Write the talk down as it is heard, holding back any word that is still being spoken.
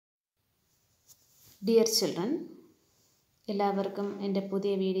Dear children, എല്ലാവർക്കും എൻ്റെ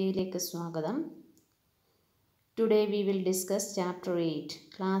പുതിയ വീഡിയോയിലേക്ക് സ്വാഗതം. Today we will discuss Chapter 8,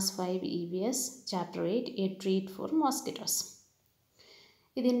 Class 5 EVS, Chapter 8, A Treat for Mosquitoes.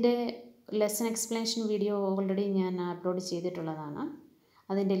 ഇതിൻ്റെ ലെസൺ എക്സ്പ്ലനേഷൻ വീഡിയോ ഓൾറെഡി ഞാൻ അപ്ലോഡ് ചെയ്തിട്ടുള്ളതാണ്.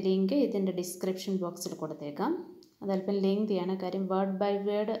 അതിൻ്റെ ലിങ്ക് ഇതിൻ്റെ ഡിസ്ക്രിപ്ഷൻ ബോക്സിൽ കൊടുത്തേക്കാം. അതല്പം ലെങ്തിയാണ്, കാര്യം വേർഡ് ബൈ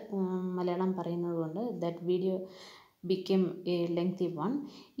വേർഡ് മലയാളം പറയുന്നതുകൊണ്ട് that video became a lengthy one.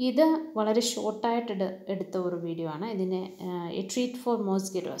 ഇത് വളരെ ഷോർട്ടായിട്ട് എടുത്ത ഒരു വീഡിയോ ആണ്. ഇതിന് എ ട്രീറ്റ് ഫോർ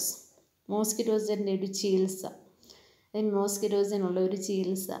മോസ്കിറ്റോസിൻ്റെ ഒരു ചികിത്സ, മോസ്കിറ്റോസിനുള്ള ഒരു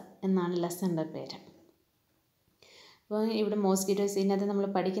ചികിത്സ എന്നാണ് ലെസണിൻ്റെ പേര്. അപ്പോൾ ഇവിടെ മോസ്കിറ്റോസ്, ഇതിനകത്ത് നമ്മൾ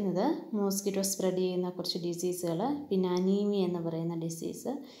പഠിക്കുന്നത് മോസ്കിറ്റോ സ്പ്രെഡ് ചെയ്യുന്ന കുറച്ച് ഡിസീസുകൾ, പിന്നെ അനീമിയ എന്ന് പറയുന്ന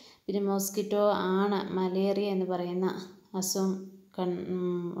ഡിസീസ്, പിന്നെ മോസ്കിറ്റോ ആണ് മലേറിയ എന്ന് പറയുന്ന അസുഖം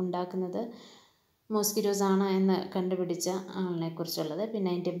ഉണ്ടാക്കുന്നത് മോസ്കിറ്റോസ് ആണ് എന്ന് കണ്ടുപിടിച്ച ആളിനെ കുറിച്ചുള്ളത്, പിന്നെ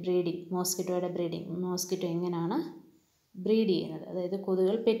അതിൻ്റെ ബ്രീഡിങ്, മോസ്കിറ്റോയുടെ ബ്രീഡിങ്, മോസ്കിറ്റോ എങ്ങനെയാണ് ബ്രീഡ് ചെയ്യുന്നത്, അതായത്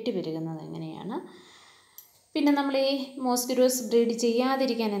കൊതുകുകൾ പെറ്റ് പെരുകുന്നത് എങ്ങനെയാണ്, പിന്നെ നമ്മൾ ഈ മോസ്കിറ്റോസ് ബ്രീഡ്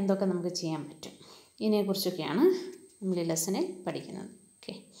ചെയ്യാതിരിക്കാൻ എന്തൊക്കെ നമുക്ക് ചെയ്യാൻ പറ്റും, ഇതിനെക്കുറിച്ചൊക്കെയാണ് നമ്മൾ ഈ ലെസണിൽ പഠിക്കുന്നത്.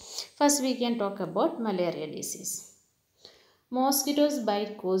 Okay, first we can talk about malaria disease. Mosquitoes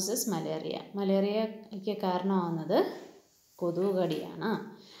byte causes malaria. മലേറിയയ്ക്ക് കാരണമാകുന്നത് കൊതുക് കടിയാണ്.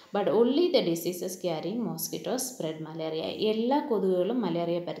 But only the diseases carrying mosquitoes spread malaria. എല്ലാ കൊതുകുകളും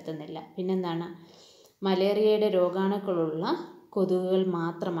മലേറിയ പരത്തുന്നില്ല. പിന്നെന്താണ്, മലേറിയയുടെ രോഗാണുക്കളുള്ള കൊതുകുകൾ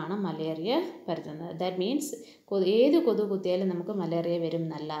മാത്രമാണ് മലേറിയ പരത്തുന്നത്. ദാറ്റ് മീൻസ് ഏത് കൊതുക് കുത്തിയാലും നമുക്ക് മലേറിയ വരും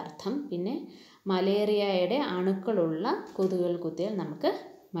എന്നല്ല അർത്ഥം. പിന്നെ മലേറിയയുടെ അണുക്കളുള്ള കൊതുകുകൾ കുത്തിയാൽ നമുക്ക്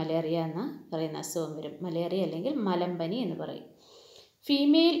മലേറിയ എന്ന് പറയുന്ന അസുഖം വരും. മലേറിയ അല്ലെങ്കിൽ മലമ്പനി എന്ന് പറയും.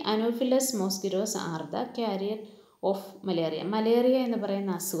 Female anopheles mosquitoes are the carrier of malaria. Malaria എന്ന്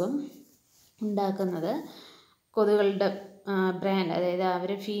പറയുന്ന അസുഖം ഉണ്ടാക്കുന്നത് കൊതുകുകളുടെ ബ്രാൻഡ്, അതായത്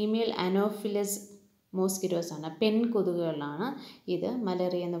അവർ ഫീമെയിൽ അനോഫിലസ് മോസ്കിറ്റോസ് ആണ്, പെൺ കൊതുകുകളാണ് ഇത്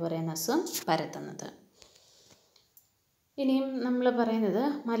മലേറിയ എന്ന് പറയുന്ന അസുഖം പരത്തുന്നത്. ഇനിയും നമ്മൾ പറയുന്നത്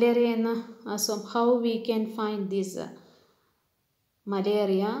മലേറിയ എന്ന അസുഖം, how we can find these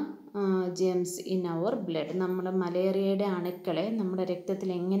malaria Gems in our blood. നമ്മുടെ മലേറിയയുടെ അണുക്കളെ നമ്മുടെ രക്തത്തിൽ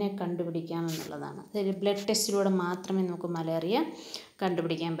എങ്ങനെ കണ്ടുപിടിക്കാം എന്നുള്ളതാണ്. അതായത് ബ്ലഡ് ടെസ്റ്റിലൂടെ മാത്രമേ നമുക്ക് മലേറിയ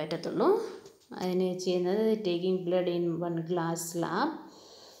കണ്ടുപിടിക്കാൻ പറ്റത്തുള്ളൂ. അതിന് ചെയ്യുന്നത് taking blood in 1 glass lab.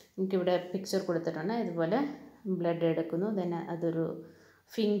 എനിക്കിവിടെ പിക്ചർ കൊടുത്തിട്ടുണ്ട്. ഇതുപോലെ ബ്ലഡ് എടുക്കുന്നു. ദെൻ അതൊരു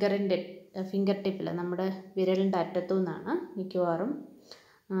ഫിംഗർ ടിപ്പിൽ, നമ്മുടെ വിരലിൻ്റെ അറ്റത്തു നിന്നാണ് മിക്കവാറും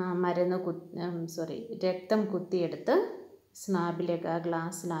രക്തം കുത്തിയെടുത്ത് സ്ലാബിലേക്ക്, ആ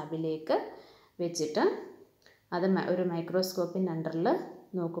ഗ്ലാസ് ലാബിലേക്ക് വെച്ചിട്ട് അത് ഒരു മൈക്രോസ്കോപ്പിൻ്റെ അണ്ടറിൽ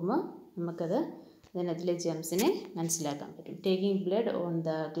നോക്കുമ്പോൾ നമുക്കത് അതിനകത്തിലെ ജെംസിനെ മനസ്സിലാക്കാൻ പറ്റും. Taking blood on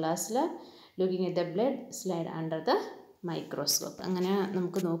the glass lab, looking at the blood slide under the microscope. അങ്ങനെ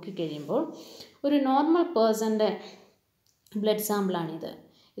നമുക്ക് നോക്കിക്കഴിയുമ്പോൾ ഒരു നോർമൽ പേഴ്സൻ്റെ ബ്ലഡ് സാമ്പിളാണിത്.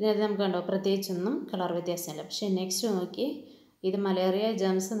 ഇതിനകത്ത് നമുക്ക് കണ്ടോ പ്രത്യേകിച്ചൊന്നും കളർ വ്യത്യാസമില്ല. പക്ഷേ നെക്സ്റ്റ് നോക്കി, ഇത് മലേറിയ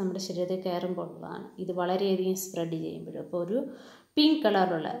ജെംസ് നമ്മുടെ ശരീരത്തിൽ കയറുമ്പോൾ ഉള്ളതാണ്. ഇത് വളരെയധികം സ്പ്രെഡ് ചെയ്യുമ്പോഴും അപ്പോൾ ഒരു പിങ്ക്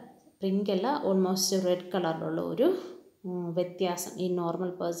കളറിലുള്ള, പിങ്ക് അല്ല ഓൾമോസ്റ്റ് റെഡ് കളറിലുള്ള ഒരു വ്യത്യാസം ഈ നോർമൽ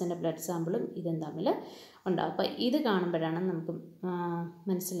പേഴ്സൻ്റെ ബ്ലഡ് സാമ്പിളും ഇതും തമ്മിൽ ഉണ്ടാകും. അപ്പോൾ ഇത് കാണുമ്പോഴാണ് നമുക്ക്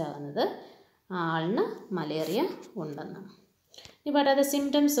മനസ്സിലാകുന്നത് ആളിന് മലേറിയ ഉണ്ടെന്ന്. What are the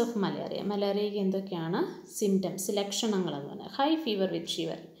symptoms of malaria. മലേറിയയ്ക്ക് എന്തൊക്കെയാണ് സിംറ്റംസ്, ലക്ഷണങ്ങളെന്ന് പറഞ്ഞാൽ ഹൈ ഫീവർ വിത്ത്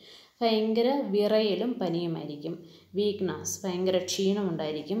ഷിവർ, ഭയങ്കര വിറയലും പനിയുമായിരിക്കും. വീക്ക്നസ്, ഭയങ്കര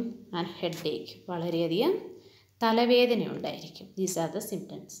ക്ഷീണമുണ്ടായിരിക്കും. ആൻഡ് ഹെഡ് ഏക്ക്, വളരെയധികം തലവേദന ഉണ്ടായിരിക്കും. These are the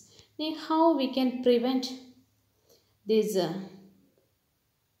symptoms. ഇനി how we can prevent this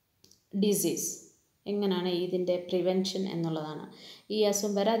disease, എങ്ങനെയാണ് ഇതിൻ്റെ പ്രിവെൻഷൻ എന്നുള്ളതാണ്. ഈ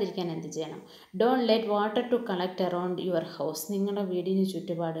അസുഖം വരാതിരിക്കാൻ എന്ത് ചെയ്യണം? Don't let water to collect around your house. നിങ്ങളുടെ വീടിന്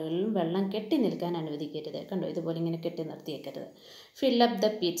ചുറ്റുപാടുകളിലും വെള്ളം കെട്ടി നിൽക്കാൻ അനുവദിക്കരുത്. കണ്ടോ, ഇതുപോലെ ഇങ്ങനെ കെട്ടി നിർത്തിയേക്കരുത്. ഫിൽ അപ്പ് ദ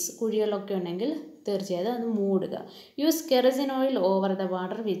പിറ്റ്സ്, കുഴികളൊക്കെ ഉണ്ടെങ്കിൽ തീർച്ചയായും അത് മൂടുക. Use kerosene oil over the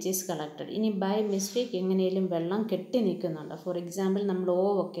water which is collected. ഇനി ബൈ മിസ്റ്റേക്ക് എങ്ങനെയും വെള്ളം കെട്ടി നിൽക്കുന്നുണ്ട്, ഫോർ എക്സാമ്പിൾ നമ്മൾ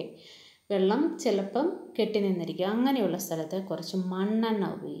ഓവൊക്കെ വെള്ളം ചിലപ്പം കെട്ടി നിന്നിരിക്കുക, അങ്ങനെയുള്ള സ്ഥലത്ത് കുറച്ച് മണ്ണെണ്ണ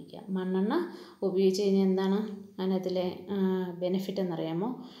ഉപയോഗിക്കുക. മണ്ണെണ്ണ ഉപയോഗിച്ച് കഴിഞ്ഞാൽ എന്താണ് അതിനകത്തിലെ ബെനിഫിറ്റ് എന്നറിയാമോ?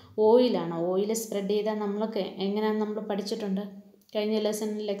 ഓയിലാണ്. ഓയിൽ സ്പ്രെഡ് ചെയ്താൽ നമ്മളൊക്കെ എങ്ങനെയാണെന്ന് നമ്മൾ പഠിച്ചിട്ടുണ്ട്. കഴിഞ്ഞ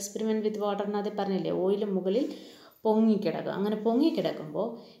ലെസണിൽ എക്സ്പെരിമെൻറ്റ് വിത്ത് വാട്ടറിനകത്ത് പറഞ്ഞില്ലേ, ഓയിൽ മുകളിൽ പൊങ്ങിക്കിടക്കും. അങ്ങനെ പൊങ്ങിക്കിടക്കുമ്പോൾ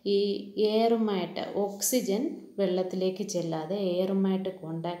ഈ എയറുമായിട്ട് ഓക്സിജൻ വെള്ളത്തിലേക്ക് ചെല്ലാതെ, എയറുമായിട്ട്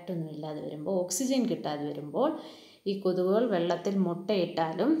കോണ്ടാക്റ്റ് ഒന്നും ഇല്ലാതെ വരുമ്പോൾ, ഓക്സിജൻ കിട്ടാതെ വരുമ്പോൾ ഈ കൊതുകുകൾ വെള്ളത്തിൽ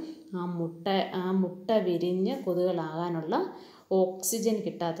മുട്ടയിട്ടാലും ആ മുട്ട വിരിഞ്ഞ് കൊതുകുകളാകാനുള്ള ഓക്സിജൻ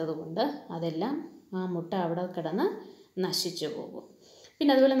കിട്ടാത്തത് കൊണ്ട് അതെല്ലാം ആ മുട്ട അവിടെ കിടന്ന് നശിച്ചു പോകും.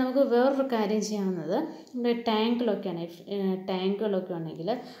 പിന്നെ അതുപോലെ നമുക്ക് വേറൊരു കാര്യം ചെയ്യാവുന്നത്, നമ്മുടെ ടാങ്കുകളൊക്കെ ഉണ്ടെങ്കിൽ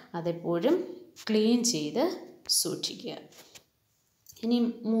അതെപ്പോഴും ക്ലീൻ ചെയ്ത് സൂക്ഷിക്കുക. ഇനി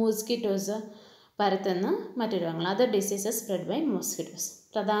മോസ്കിറ്റോസ് പരത്തുന്ന മറ്റു രോഗങ്ങൾ, other diseases spread by mosquitoes.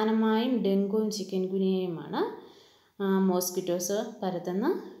 പ്രധാനമായും ഡെങ്കുവും ചിക്കൻ ഗുനിയയുമാണ് മോസ്കിറ്റോസ് പരത്തുന്ന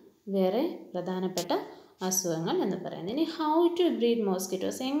വേറെ പ്രധാനപ്പെട്ട അസുഖങ്ങൾ എന്ന് പറയുന്നത്. ഇനി ഹൗ ടു ബ്രീഡ്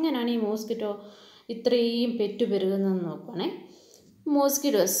മോസ്കിറ്റോസ്, എങ്ങനെയാണ് ഈ മോസ്കിറ്റോ ഇത്രയും പെറ്റുപെരുകുന്നതെന്ന് നോക്കുകയാണെ.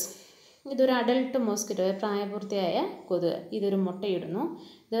 മോസ്കിറ്റോസ് ഇതൊരു അഡൾട്ട് മോസ്കിറ്റോ, പ്രായപൂർത്തിയായ കൊതുക്. ഇതൊരു മുട്ടയിടുന്നു.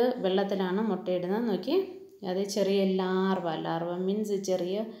 ഇത് വെള്ളത്തിലാണ് മുട്ടയിടുന്നത്. നോക്കി, അത് ചെറിയ ലാർവ മീൻസ്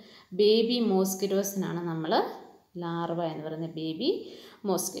ചെറിയ ബേബി മോസ്കിറ്റോസിനാണ് നമ്മൾ ലാർവ എന്ന് പറയുന്നത്, ബേബി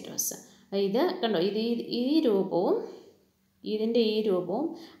മോസ്കിറ്റോസ്. ഇത് കണ്ടോ, ഇതിൻ്റെ ഈ രൂപവും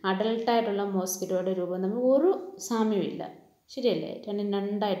അഡൾട്ടായിട്ടുള്ള മോസ്കിറ്റോയുടെ രൂപവും തമ്മിൽ ഒരു സാമ്യമില്ല, ശരിയല്ലേ?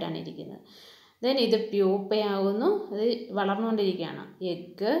 രണ്ടായിട്ടാണ് ഇരിക്കുന്നത്. ദെൻ ഇത് പ്യൂപ്പയാകുന്നു, അത് വളർന്നുകൊണ്ടിരിക്കുകയാണ്.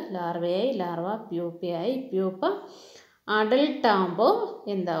 എഗ്ഗ്, ലാർവയായി, ലാർവ പ്യൂപ്പയായി, പ്യൂപ്പ അഡൾട്ടാകുമ്പോൾ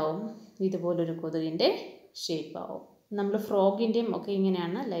എന്താവും? ഇതുപോലൊരു കൊതുകിൻ്റെ ഷേപ്പാവും. നമ്മൾ ഫ്രോഗിൻ്റെയും ഒക്കെ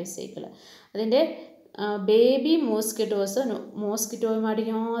ഇങ്ങനെയാണ് ലൈഫ് സൈക്കിൾ. അതിൻ്റെ ബേബി മോസ്കിറ്റോയുമായിട്ട്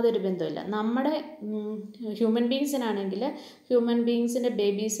യാതൊരു ബന്ധമില്ല. നമ്മുടെ ഹ്യൂമൻ ബീങ്സിനാണെങ്കിൽ ഹ്യൂമൻ ബീങ്സിൻ്റെ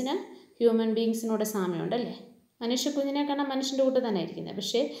ബേബീസിന് ഹ്യൂമൻ ബീങ്സിനോട് സാമ്യമുണ്ടല്ലേ? മനുഷ്യ കുഞ്ഞിനെ കണ്ടാൽ മനുഷ്യൻ്റെ കൂട്ട് തന്നെ ഇരിക്കുന്നത്.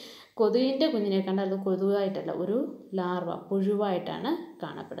 പക്ഷേ കൊതുകിൻ്റെ കുഞ്ഞിനെ കണ്ടാൽ അത് കൊതുകായിട്ടല്ല, ഒരു ലാർവ, പുഴുവായിട്ടാണ്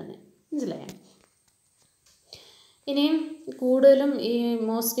കാണപ്പെടുന്നത്. മനസ്സിലായോ? ഇനിയും കൂടുതലും ഈ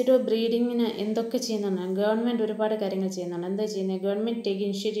മോസ്കിറ്റോ ബ്രീഡിങ്ങിന് എന്തൊക്കെ ചെയ്യുന്നുണ്ട്? ഗവൺമെൻറ് ഒരുപാട് കാര്യങ്ങൾ ചെയ്യുന്നുണ്ട്. എന്താ ചെയ്യുന്നത്? Government take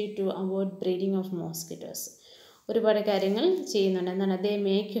initiative to avoid breeding of mosquitoes. ഒരുപാട് കാര്യങ്ങൾ ചെയ്യുന്നുണ്ട്. എന്താണ്? They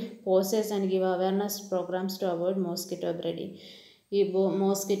make posters and give awareness programmes to avoid mosquito breeding. ഈ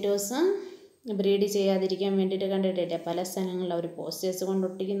മോസ്കിറ്റോസ് ബ്രീഡ് ചെയ്യാതിരിക്കാൻ വേണ്ടിയിട്ട് കണ്ടിട്ടില്ല, പല സ്ഥലങ്ങളിൽ അവർ പോസ്റ്റേഴ്സ്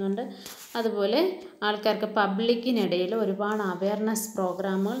കൊണ്ടൊട്ടിക്കുന്നുണ്ട്. അതുപോലെ ആൾക്കാർക്ക് പബ്ലിക്കിനിടയിൽ ഒരുപാട് അവയർനെസ്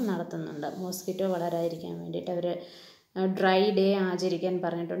പ്രോഗ്രാമുകൾ നടത്തുന്നുണ്ട്. മോസ്കിറ്റോ വളരാതിരിക്കാൻ വേണ്ടിയിട്ട് അവർ ഡ്രൈ ഡേ ആചരിക്കാൻ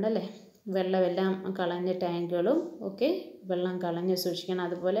പറഞ്ഞിട്ടുണ്ടല്ലേ? വെള്ളമെല്ലാം കളഞ്ഞ് ടാങ്കുകളും ഒക്കെ വെള്ളം കളഞ്ഞ് സൂക്ഷിക്കണം.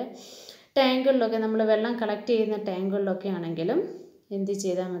 അതുപോലെ ടാങ്കുകളിലൊക്കെ നമ്മൾ വെള്ളം കളക്ട് ചെയ്യുന്ന ടാങ്കുകളിലൊക്കെ ആണെങ്കിലും എന്ത്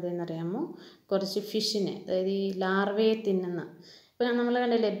ചെയ്താൽ മതി എന്നറിയാമോ? കുറച്ച് ഫിഷിനെ, അതായത് ഈ ലാർവയെ തിന്നുന്ന, ഇപ്പം നമ്മൾ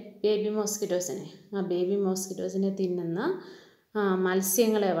കണ്ടില്ലേ ബേബി മോസ്കിറ്റോസിനെ, ആ ബേബി മോസ്കിറ്റോസിനെ തിന്നുന്ന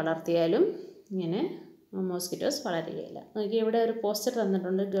മത്സ്യങ്ങളെ വളർത്തിയാലും ഇങ്ങനെ മോസ്കിറ്റോസ് വളരുകയില്ല. നോക്കി, ഇവിടെ ഒരു പോസ്റ്റർ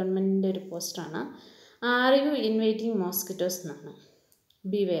തന്നിട്ടുണ്ട്, ഗവൺമെൻറ്റിൻ്റെ ഒരു പോസ്റ്ററാണ്. ആർ യു ഇൻവൈറ്റിംഗ് മോസ്കിറ്റോസ് എന്നാണ്.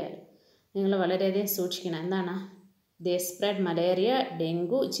 ബിവെയർ, നിങ്ങൾ വളരെയധികം സൂക്ഷിക്കണം. എന്താണ്? ദേ spread malaria,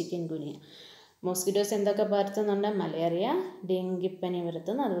 dengue, chicken ഗുനിയ. Mosquitoes എന്തൊക്കെ പകർത്തുന്നുണ്ട്? മലേറിയ, ഡെങ്കിപ്പനി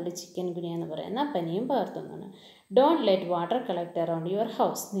പകർത്തുന്നു, അതുപോലെ ചിക്കൻ ഗുനിയ എന്ന് പറയുന്ന പനിയും പകർത്തുന്നുണ്ട്. Don't let water collect around your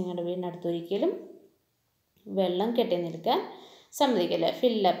house. നിങ്ങളുടെ വീടിനടുത്ത് ഒരിക്കലും വെള്ളം കെട്ടി നിൽക്കാൻ സമ്മതിക്കില്ല.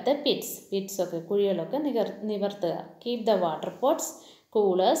 ഫിൽ അപ്പ് ദ പിറ്റ്സ് ഒക്കെ, കുഴികളൊക്കെ നിവർത്തുക. Keep the water pots,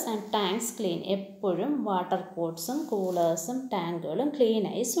 coolers and tanks clean. എപ്പോഴും വാട്ടർ പോട്ട്സും കൂളേഴ്സും ടാങ്കുകളും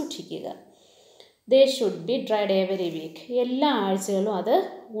ക്ലീനായി സൂക്ഷിക്കുക. They should be dried every week. എല്ലാ ആഴ്ചകളും അത്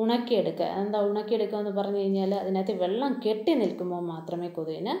ഉണക്കിയെടുക്കുക. എന്താ ഉണക്കിയെടുക്കുക എന്ന് പറഞ്ഞു കഴിഞ്ഞാൽ, അതിനകത്ത് വെള്ളം കെട്ടി നിൽക്കുമ്പോൾ മാത്രമേ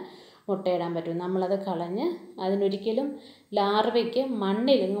കൊതുകിന് മുട്ടയിടാൻ പറ്റൂ. നമ്മളത് കളഞ്ഞ്, അതിനൊരിക്കലും ലാർവയ്ക്ക്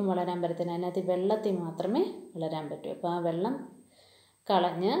മണ്ണിലെങ്ങും വളരാൻ പറ്റത്തില്ല, അതിനകത്ത് വെള്ളത്തിൽ മാത്രമേ വളരാൻ പറ്റൂ. അപ്പോൾ ആ വെള്ളം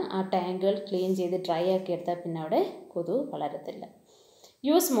കളഞ്ഞ് ആ ടാങ്കുകൾ ക്ലീൻ ചെയ്ത് ഡ്രൈ ആക്കി എടുത്താൽ പിന്നെ അവിടെ കൊതുക് വളരത്തില്ല.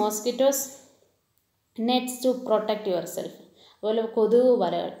 Use mosquitoes nets to protect your self. അതുപോലെ കൊതുക്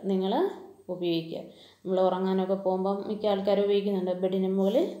വലകൾ നിങ്ങൾ ഉപയോഗിക്കുക. നമ്മൾ ഉറങ്ങാനൊക്കെ പോകുമ്പം മിക്ക ആൾക്കാരും ഉപയോഗിക്കുന്നുണ്ട്, ബെഡിന്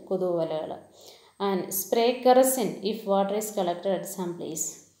മുകളിൽ കൊതുക് വലകൾ. And spray kerosene if water is collected at some place.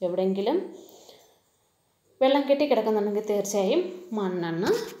 എവിടെയെങ്കിലും വെള്ളം കെട്ടിക്കിടക്കുന്നുണ്ടെങ്കിൽ തീർച്ചയായും മണ്ണെണ്ണ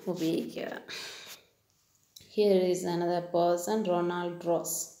ഉപയോഗിക്കുക. Here is another person, Ronald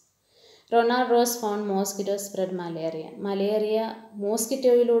rose found mosquito spread malaria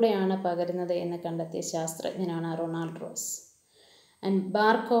മോസ്കിറ്റോയിലൂടെയാണ് പകരുന്നത് എന്ന് കണ്ടെത്തിയ ശാസ്ത്രജ്ഞനാണ് Ronald rose. And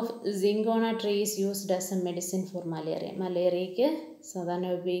BARC of cinchona tree is used as A medicine four മലേറിയയ്ക്ക്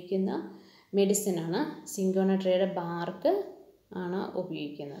സാധാരണ ഉപയോഗിക്കുന്ന മെഡിസിനാണ് സിങ്കോണ ട്രീയുടെ ബാർക്ക് ആണ്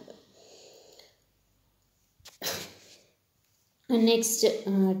ഉപയോഗിക്കുന്നത്. Next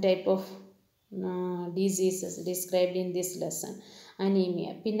type of diseases described in this lesson, anaemia.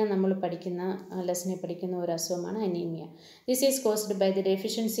 പിന്നെ നമ്മൾ ലെസണിൽ പഠിക്കുന്ന ഒരു അസുഖമാണ് anaemia. This is caused by the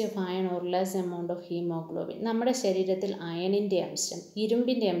deficiency of iron or less amount of haemoglobin. നമ്മുടെ ശരീരത്തിൽ അയണിൻ്റെ അംശം,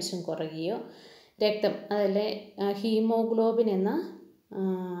 ഇരുമ്പിൻ്റെ അംശം കുറയുകയോ, രക്തം അതല്ലേ ഹീമോഗ്ലോബിൻ എന്ന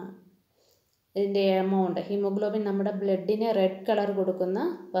ഇതിൻ്റെ എമൗണ്ട്, ഹീമോഗ്ലോബിൻ നമ്മുടെ ബ്ലഡിന് റെഡ് കളർ കൊടുക്കുന്ന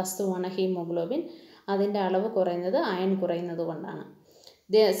വസ്തുവാണ് ഹീമോഗ്ലോബിൻ. അതിൻ്റെ അളവ് കുറയുന്നത് അയൺ കുറയുന്നത് കൊണ്ടാണ്.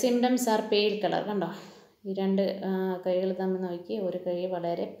 The symptoms R pale colour. കണ്ടോ, ഈ രണ്ട് കൈകൾ തമ്മിൽ നോക്കി, ഒരു കൈ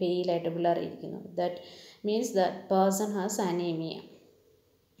വളരെ പെയിലായിട്ട് വിളറിയിരിക്കുന്നു. That means that person has anaemia.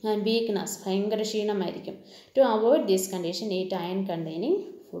 And weakness, ഭയങ്കര ക്ഷീണമായിരിക്കും. To avoid this condition eat iron containing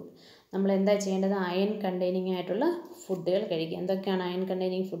food. നമ്മൾ എന്താ ചെയ്യേണ്ടത്? അയൺ കണ്ടെയ്നിങ് ആയിട്ടുള്ള ഫുഡുകൾ കഴിക്കുക. എന്തൊക്കെയാണ് അയൺ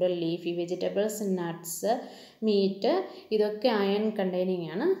കണ്ടെയ്നിങ് ഫുഡുകൾ? ലീഫി വെജിറ്റബിൾസ്, നട്ട്സ്, മീറ്റ്, ഇതൊക്കെ അയൺ കണ്ടെയ്നിങ്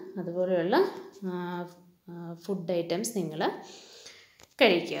ആണ്. അതുപോലെയുള്ള ഫുഡ് ഐറ്റംസ് നിങ്ങൾ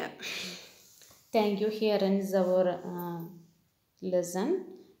കഴിക്കുക. Thank you. Here ends our lesson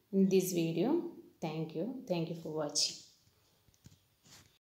in this video. Thank you for watching.